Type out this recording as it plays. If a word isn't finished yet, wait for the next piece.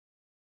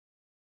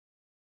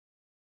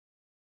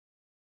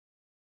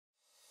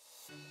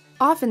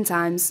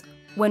Oftentimes,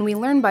 when we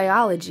learn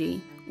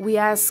biology, we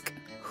ask,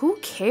 who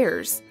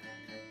cares?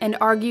 And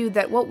argue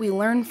that what we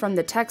learn from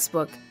the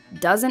textbook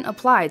doesn't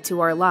apply to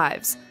our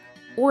lives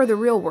or the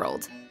real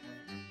world.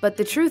 But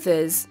the truth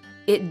is,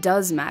 it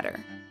does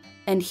matter.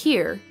 And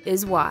here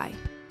is why.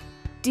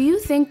 Do you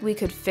think we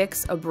could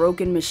fix a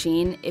broken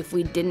machine if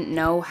we didn't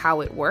know how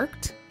it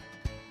worked?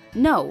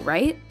 No,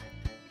 right?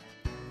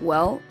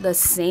 Well, the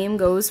same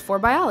goes for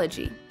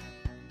biology.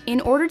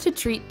 In order to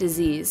treat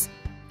disease,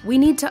 we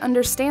need to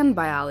understand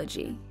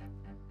biology.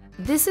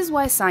 This is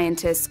why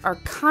scientists are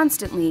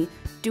constantly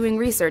doing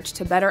research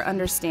to better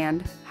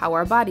understand how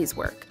our bodies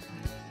work,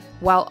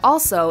 while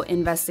also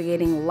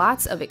investigating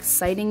lots of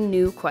exciting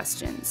new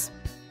questions.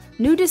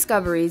 New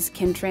discoveries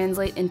can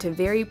translate into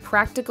very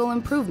practical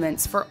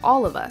improvements for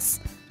all of us,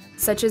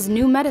 such as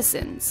new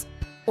medicines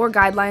or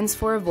guidelines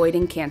for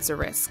avoiding cancer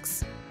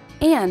risks.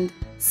 And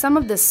some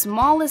of the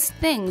smallest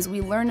things we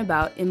learn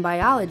about in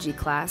biology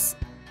class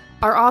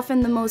are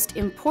often the most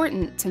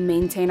important to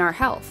maintain our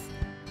health,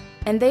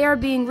 and they are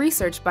being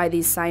researched by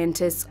these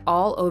scientists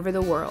all over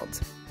the world.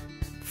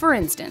 For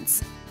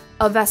instance,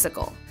 a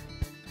vesicle.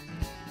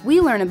 We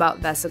learn about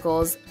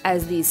vesicles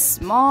as these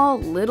small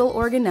little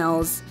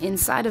organelles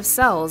inside of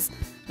cells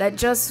that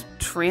just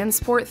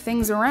transport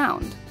things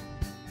around,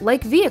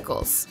 like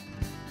vehicles.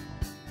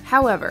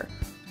 However,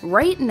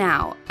 right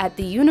now at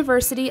the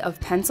University of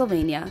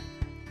Pennsylvania,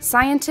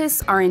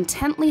 scientists are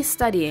intently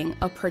studying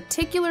a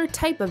particular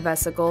type of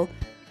vesicle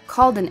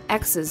called an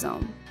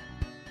exosome.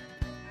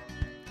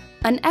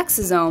 An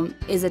exosome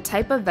is a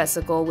type of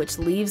vesicle which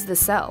leaves the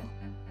cell.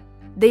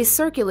 They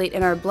circulate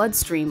in our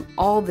bloodstream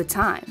all the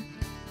time.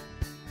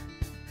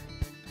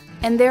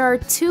 And there are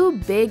two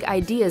big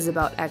ideas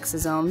about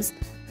exosomes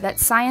that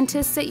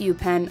scientists at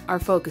UPenn are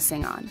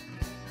focusing on.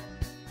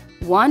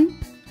 One,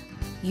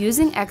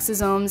 using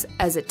exosomes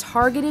as a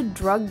targeted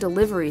drug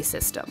delivery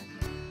system.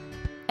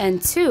 And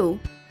two,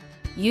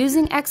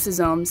 using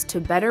exosomes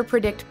to better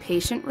predict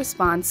patient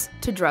response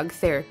to drug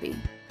therapy.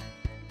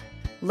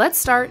 Let's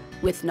start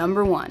with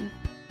number one.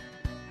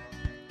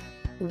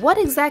 What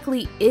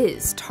exactly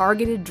is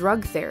targeted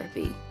drug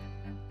therapy?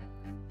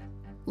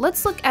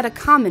 Let's look at a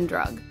common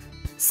drug,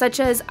 such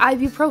as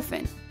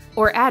ibuprofen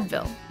or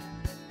Advil.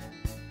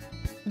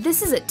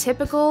 This is a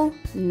typical,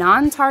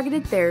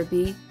 non-targeted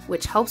therapy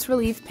which helps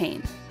relieve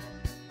pain.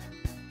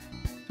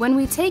 When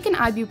we take an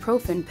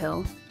ibuprofen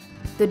pill,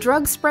 the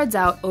drug spreads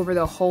out over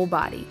the whole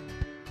body.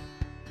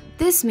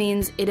 This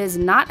means it is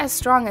not as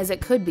strong as it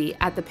could be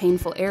at the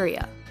painful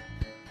area.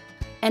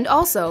 And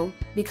also,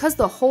 because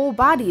the whole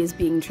body is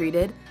being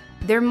treated,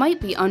 there might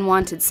be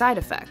unwanted side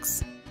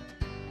effects.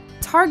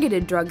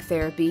 Targeted drug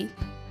therapy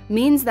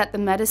means that the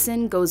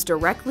medicine goes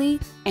directly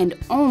and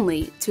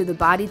only to the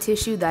body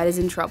tissue that is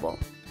in trouble.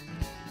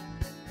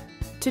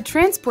 To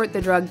transport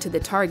the drug to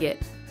the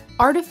target,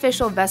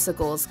 artificial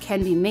vesicles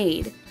can be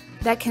made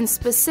that can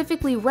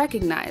specifically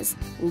recognize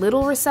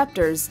little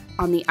receptors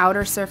on the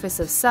outer surface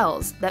of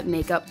cells that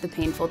make up the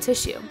painful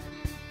tissue.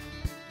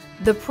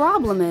 The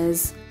problem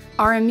is,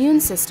 our immune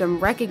system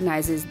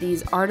recognizes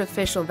these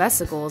artificial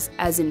vesicles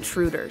as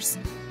intruders,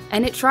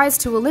 and it tries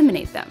to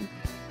eliminate them.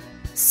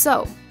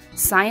 So,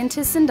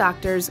 scientists and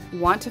doctors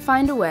want to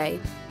find a way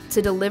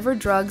to deliver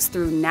drugs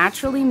through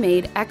naturally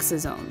made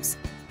exosomes,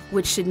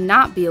 which should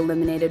not be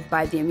eliminated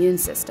by the immune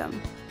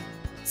system.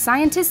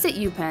 Scientists at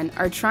UPenn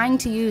are trying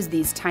to use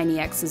these tiny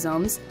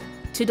exosomes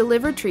to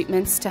deliver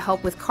treatments to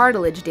help with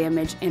cartilage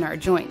damage in our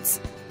joints,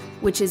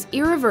 which is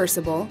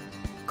irreversible,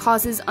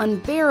 causes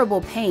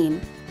unbearable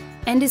pain,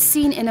 and is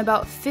seen in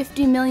about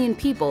 50 million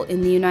people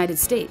in the United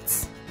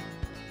States.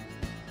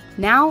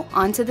 Now,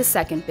 on to the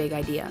second big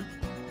idea.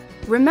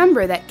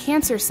 Remember that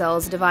cancer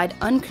cells divide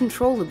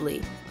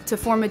uncontrollably to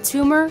form a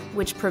tumor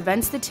which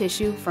prevents the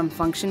tissue from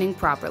functioning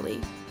properly.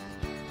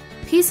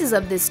 Pieces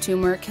of this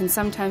tumor can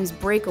sometimes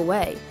break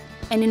away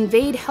and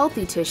invade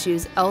healthy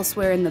tissues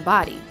elsewhere in the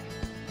body.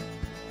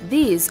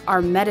 These are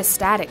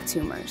metastatic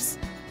tumors.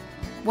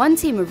 One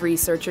team of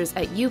researchers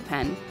at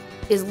UPenn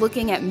is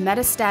looking at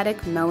metastatic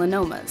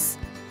melanomas,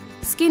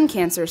 skin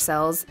cancer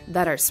cells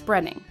that are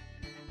spreading.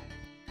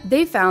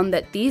 They found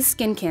that these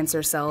skin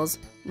cancer cells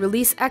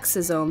release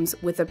exosomes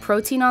with a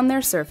protein on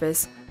their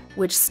surface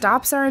which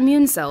stops our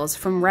immune cells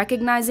from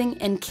recognizing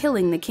and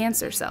killing the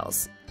cancer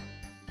cells.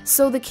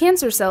 So the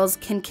cancer cells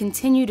can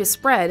continue to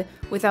spread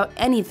without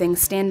anything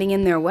standing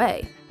in their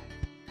way.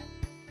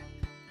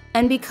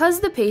 And because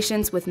the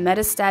patients with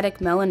metastatic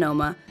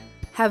melanoma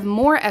have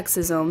more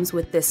exosomes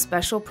with this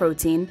special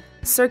protein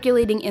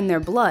circulating in their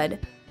blood,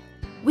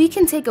 we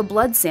can take a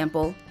blood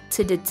sample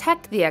to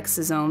detect the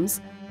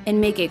exosomes and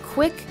make a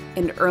quick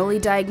and early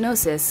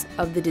diagnosis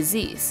of the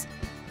disease.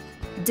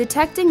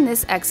 Detecting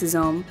this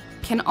exosome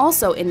can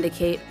also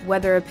indicate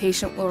whether a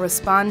patient will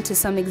respond to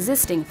some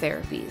existing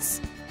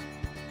therapies.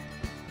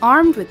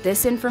 Armed with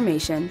this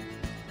information,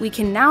 we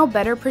can now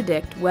better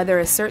predict whether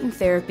a certain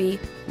therapy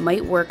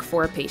might work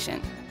for a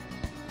patient.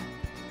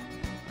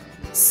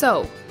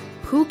 So,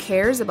 who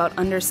cares about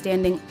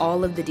understanding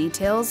all of the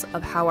details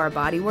of how our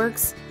body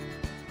works?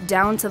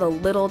 down to the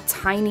little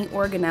tiny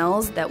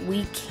organelles that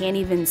we can't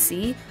even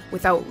see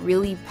without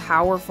really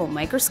powerful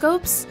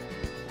microscopes?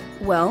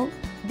 Well,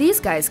 these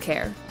guys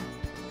care.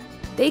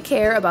 They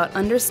care about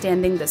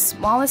understanding the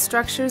smallest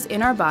structures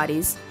in our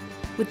bodies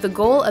with the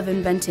goal of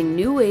inventing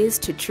new ways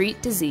to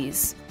treat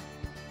disease.